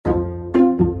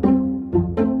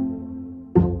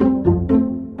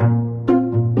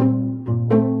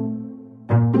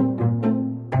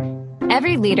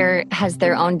Every leader has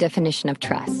their own definition of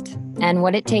trust and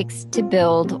what it takes to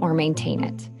build or maintain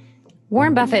it.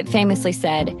 Warren Buffett famously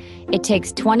said, "It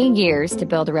takes 20 years to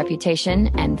build a reputation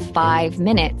and 5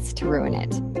 minutes to ruin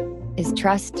it." Is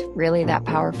trust really that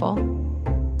powerful?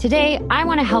 Today, I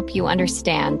want to help you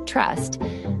understand trust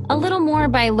a little more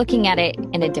by looking at it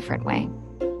in a different way.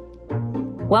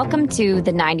 Welcome to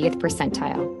The 90th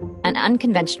Percentile, an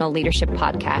unconventional leadership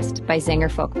podcast by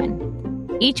Zenger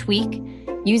Folkman. Each week,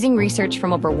 using research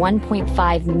from over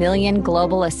 1.5 million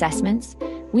global assessments,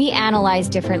 we analyze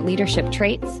different leadership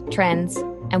traits, trends,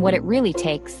 and what it really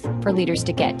takes for leaders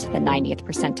to get to the 90th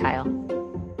percentile.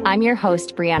 I'm your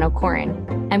host, Brianna Corin,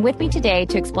 and with me today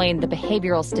to explain the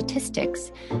behavioral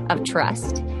statistics of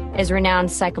trust is renowned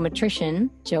psychometrician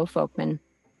Joe Folkman.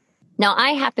 Now,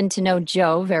 I happen to know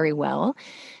Joe very well.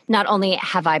 Not only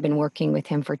have I been working with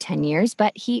him for 10 years,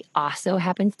 but he also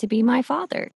happens to be my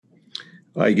father.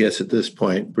 I guess at this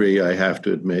point, Bri, I have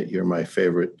to admit you're my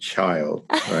favorite child,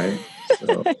 right?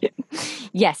 So.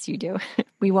 Yes, you do.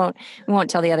 We won't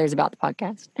tell the others about the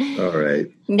podcast. All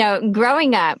right. Now,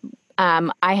 growing up,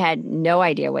 I had no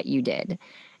idea what you did.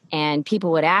 And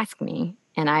people would ask me,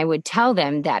 and I would tell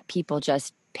them that people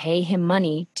just pay him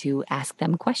money to ask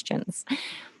them questions.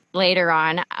 Later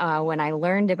on, when I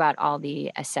learned about all the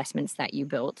assessments that you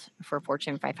built for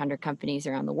Fortune 500 companies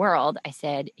around the world, I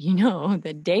said,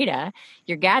 the data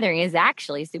you're gathering is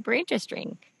actually super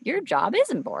interesting. Your job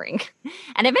isn't boring.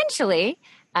 And eventually,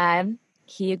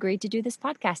 he agreed to do this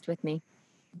podcast with me.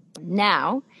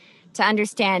 Now, to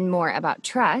understand more about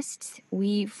trust,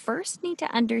 we first need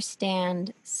to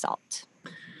understand salt.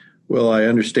 Well, I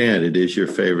understand it is your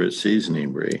favorite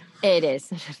seasoning, Bri. It is,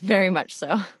 very much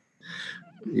so.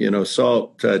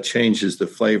 Salt changes the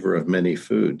flavor of many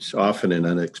foods, often in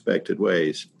unexpected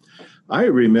ways. I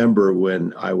remember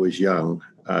when I was young,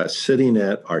 sitting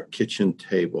at our kitchen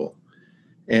table,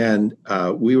 and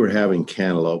we were having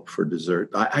cantaloupe for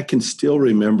dessert. I can still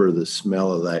remember the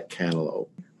smell of that cantaloupe.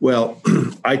 Well,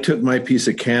 I took my piece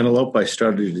of cantaloupe, I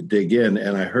started to dig in,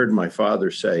 and I heard my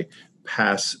father say,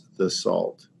 "Pass the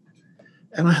salt."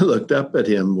 And I looked up at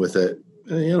him with a,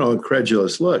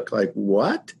 incredulous look, like,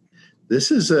 what? This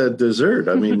is a dessert.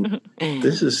 I mean,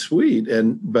 this is sweet.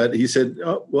 But he said,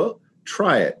 "Oh, well,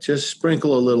 try it. Just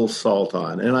sprinkle a little salt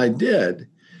on." And I did.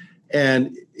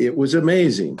 And it was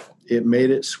amazing. It made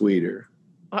it sweeter.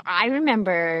 Well, I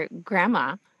remember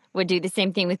Grandma would do the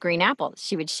same thing with green apples.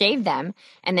 She would shave them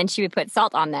and then she would put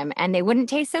salt on them and they wouldn't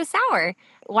taste so sour.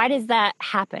 Why does that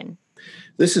happen?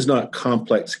 This is not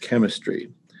complex chemistry.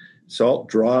 Salt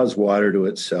draws water to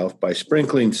itself. By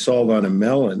sprinkling salt on a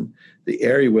melon, the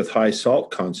area with high salt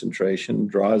concentration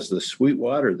draws the sweet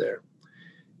water there.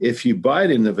 If you bite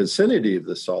in the vicinity of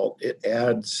the salt, it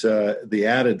adds the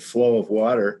added flow of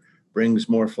water brings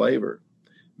more flavor,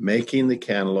 making the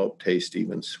cantaloupe taste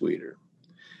even sweeter.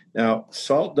 Now,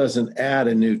 salt doesn't add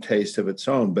a new taste of its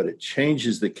own, but it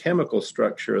changes the chemical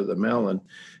structure of the melon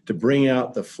to bring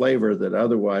out the flavor that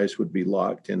otherwise would be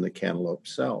locked in the cantaloupe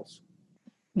cells.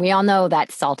 We all know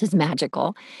that salt is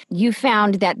magical. You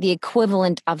found that the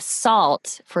equivalent of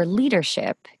salt for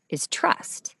leadership is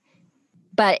trust.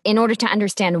 But in order to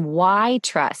understand why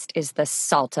trust is the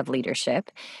salt of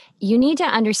leadership, you need to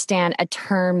understand a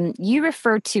term you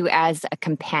refer to as a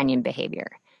companion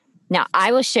behavior. Now,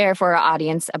 I will share for our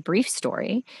audience a brief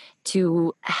story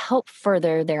to help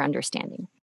further their understanding.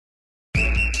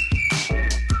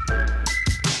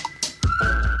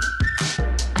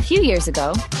 A few years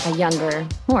ago, a younger,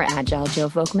 more agile Joe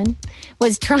Folkman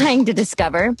was trying to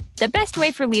discover the best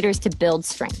way for leaders to build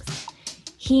strength.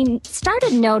 He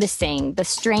started noticing the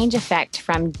strange effect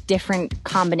from different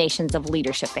combinations of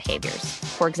leadership behaviors.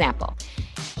 For example,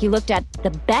 he looked at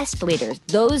the best leaders,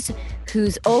 those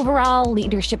whose overall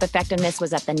leadership effectiveness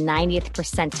was at the 90th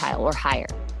percentile or higher.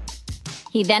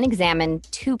 He then examined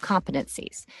two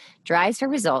competencies, drives for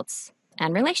results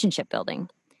and relationship building.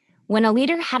 When a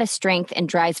leader had a strength and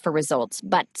drives for results,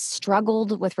 but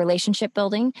struggled with relationship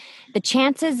building, the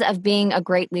chances of being a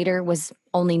great leader was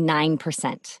only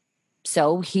 9%.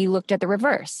 So he looked at the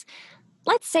reverse.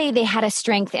 Let's say they had a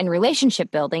strength in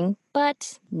relationship building,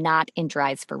 but not in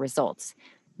drives for results.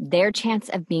 Their chance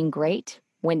of being great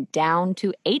went down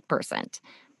to 8%.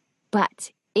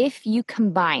 But if you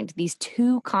combined these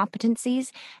two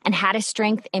competencies and had a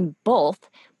strength in both,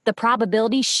 the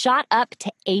probability shot up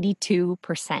to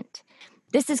 82%.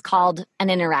 This is called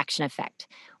an interaction effect,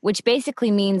 which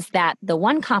basically means that the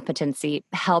one competency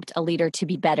helped a leader to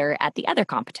be better at the other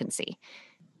competency.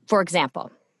 For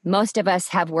example, most of us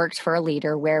have worked for a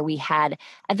leader where we had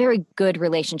a very good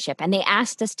relationship and they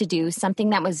asked us to do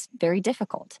something that was very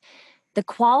difficult. The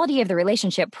quality of the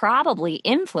relationship probably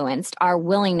influenced our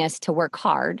willingness to work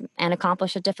hard and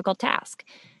accomplish a difficult task.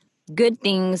 Good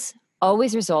things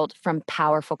always result from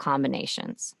powerful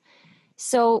combinations.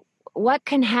 So, what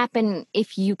can happen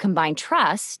if you combine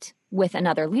trust with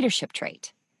another leadership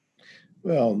trait?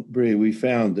 Well, Bree, we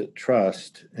found that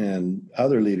trust and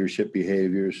other leadership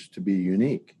behaviors to be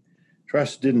unique.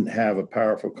 Trust didn't have a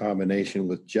powerful combination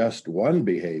with just one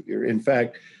behavior. In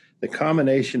fact, the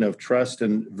combination of trust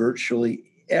and virtually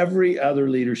every other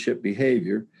leadership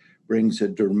behavior brings a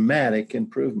dramatic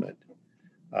improvement.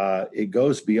 It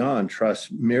goes beyond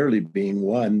trust merely being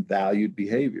one valued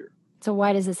behavior. So,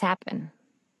 why does this happen?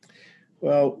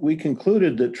 Well, we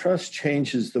concluded that trust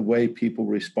changes the way people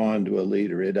respond to a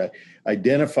leader. It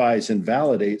identifies and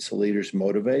validates a leader's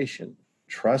motivation.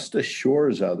 Trust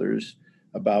assures others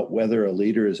about whether a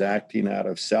leader is acting out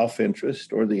of self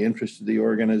interest or the interest of the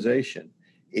organization.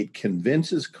 It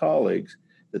convinces colleagues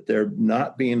that they're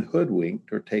not being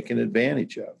hoodwinked or taken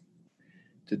advantage of.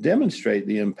 To demonstrate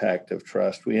the impact of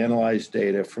trust, we analyzed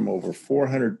data from over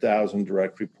 400,000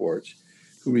 direct reports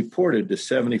who reported to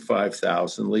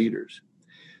 75,000 leaders.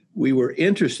 We were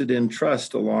interested in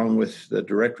trust along with the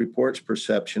direct reports'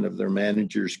 perception of their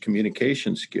managers'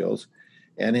 communication skills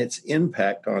and its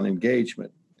impact on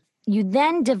engagement. You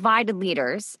then divided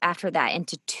leaders after that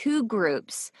into two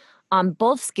groups on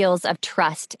both skills of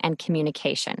trust and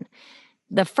communication.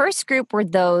 The first group were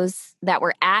those that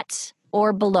were at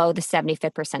or below the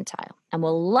 75th percentile, and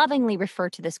we'll lovingly refer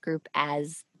to this group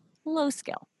as low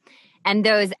skill. And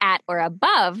those at or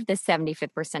above the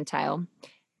 75th percentile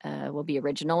will be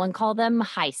original and call them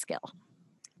high skill.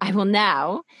 I will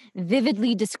now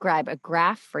vividly describe a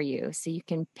graph for you so you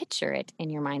can picture it in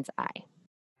your mind's eye.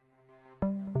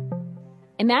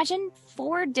 Imagine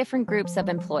 4 different groups of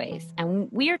employees,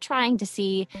 and we are trying to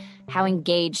see how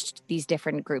engaged these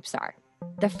different groups are.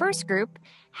 The first group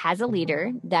has a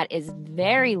leader that is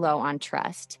very low on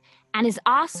trust and is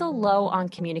also low on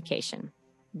communication.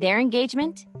 Their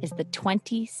engagement is the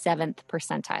 27th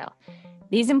percentile.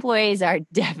 These employees are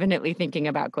definitely thinking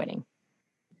about quitting.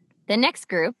 The next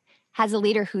group has a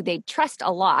leader who they trust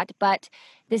a lot, but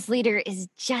this leader is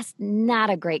just not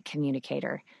a great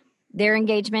communicator. Their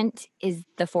engagement is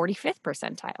the 45th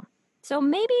percentile. So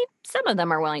maybe some of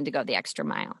them are willing to go the extra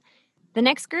mile. The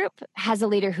next group has a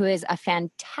leader who is a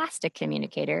fantastic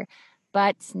communicator,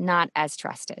 but not as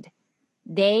trusted.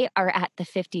 They are at the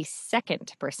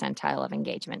 52nd percentile of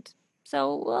engagement.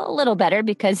 So a little better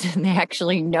because they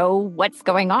actually know what's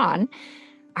going on.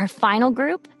 Our final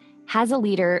group has a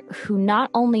leader who not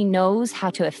only knows how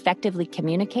to effectively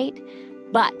communicate,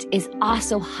 but is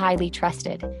also highly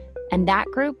trusted. And that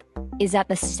group is at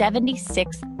the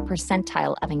 76th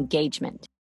percentile of engagement.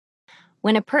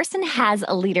 When a person has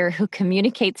a leader who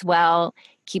communicates well,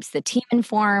 keeps the team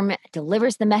informed,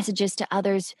 delivers the messages to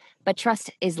others, but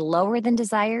trust is lower than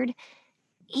desired,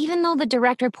 even though the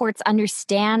direct reports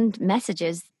understand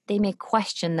messages, they may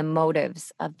question the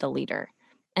motives of the leader.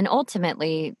 And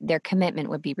ultimately, their commitment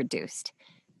would be reduced.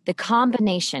 The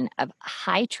combination of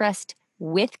high trust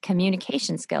with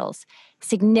communication skills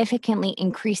significantly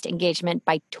increased engagement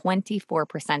by 24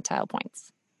 percentile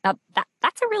points. Now,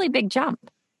 that's a really big jump.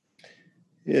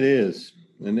 It is.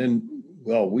 And then,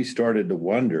 well, we started to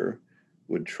wonder,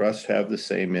 would trust have the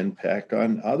same impact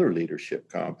on other leadership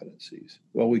competencies?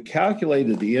 Well, we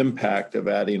calculated the impact of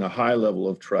adding a high level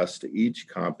of trust to each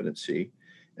competency,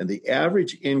 and the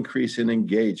average increase in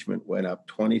engagement went up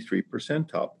 23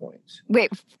 percentile points.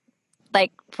 Wait,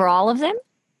 like for all of them?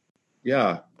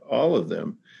 Yeah, all of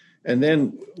them. And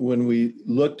then when we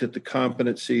looked at the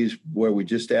competencies where we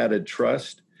just added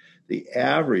trust, the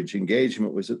average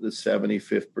engagement was at the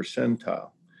 75th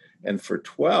percentile. And for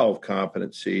 12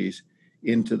 competencies,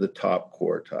 into the top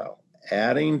quartile.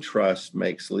 Adding trust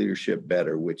makes leadership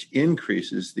better, which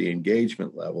increases the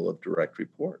engagement level of direct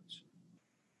reports.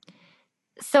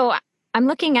 So I'm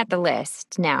looking at the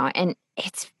list now, and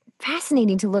it's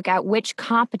fascinating to look at which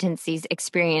competencies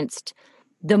experienced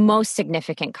the most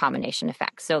significant combination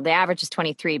effects. So the average is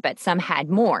 23, but some had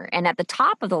more. And at the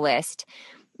top of the list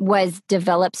was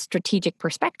develop strategic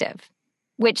perspective,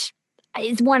 which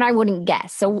is one I wouldn't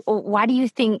guess. So why do you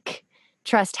think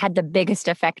trust had the biggest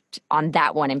effect on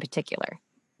that one in particular?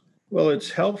 Well, it's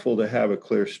helpful to have a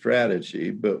clear strategy,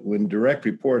 but when direct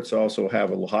reports also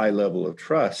have a high level of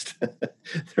trust,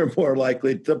 they're more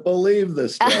likely to believe the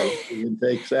strategy and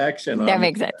take action on it. That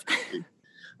makes sense.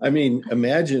 I mean,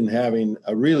 imagine having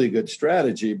a really good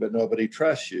strategy, but nobody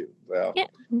trusts you. Well, yeah,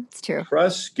 it's true.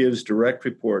 Trust gives direct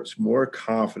reports more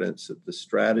confidence that the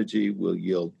strategy will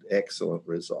yield excellent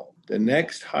results. The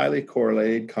next highly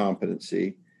correlated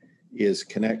competency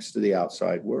connects to the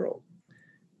outside world.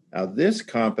 Now, this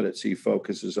competency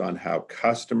focuses on how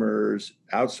customers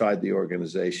outside the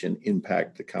organization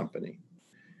impact the company.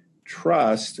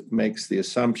 Trust makes the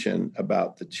assumption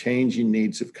about the changing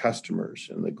needs of customers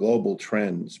and the global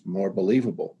trends more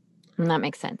believable. That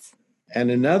makes sense.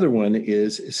 And another one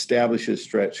is establishes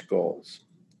stretch goals.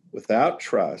 Without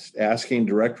trust, asking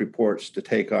direct reports to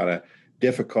take on a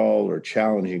difficult or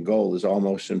challenging goal is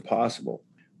almost impossible.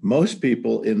 Most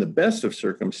people, in the best of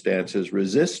circumstances,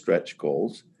 resist stretch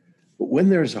goals, but when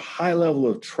there's a high level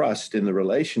of trust in the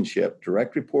relationship,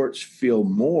 direct reports feel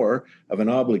more of an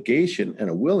obligation and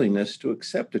a willingness to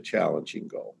accept a challenging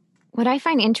goal. What I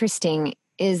find interesting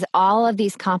is all of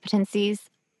these competencies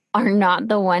are not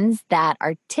the ones that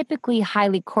are typically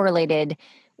highly correlated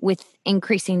with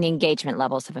increasing the engagement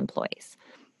levels of employees,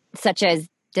 such as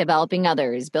developing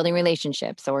others, building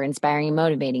relationships, or inspiring and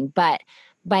motivating. But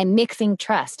by mixing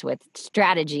trust with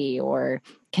strategy or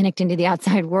connecting to the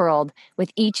outside world,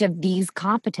 with each of these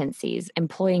competencies,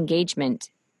 employee engagement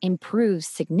improves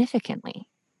significantly.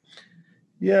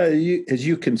 Yeah, as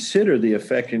you consider the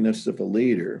effectiveness of a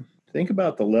leader, think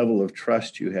about the level of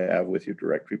trust you have with your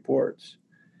direct reports.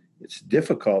 It's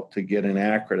difficult to get an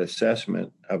accurate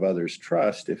assessment of others'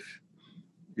 trust if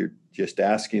you're just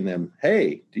asking them,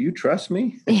 hey, do you trust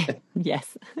me?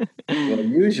 Yes. Well,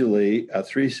 usually a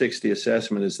 360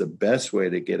 assessment is the best way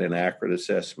to get an accurate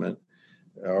assessment,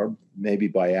 or maybe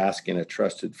by asking a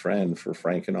trusted friend for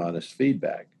frank and honest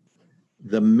feedback.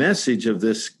 The message of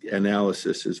this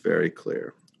analysis is very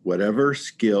clear. Whatever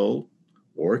skill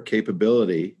or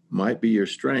capability might be your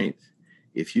strength,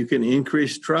 if you can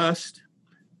increase trust,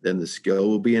 then the skill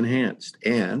will be enhanced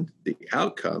and the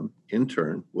outcome, in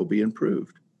turn, will be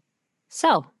improved.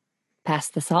 So, pass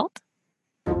the salt?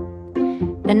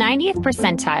 The 90th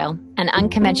Percentile, an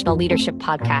unconventional leadership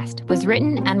podcast, was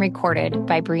written and recorded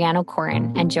by Brianna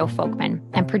Corin and Joe Folkman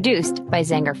and produced by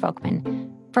Zenger Folkman.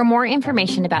 For more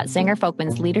information about Zenger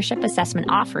Folkman's leadership assessment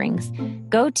offerings,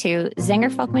 go to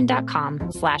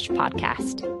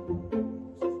zengerfolkman.com/podcast.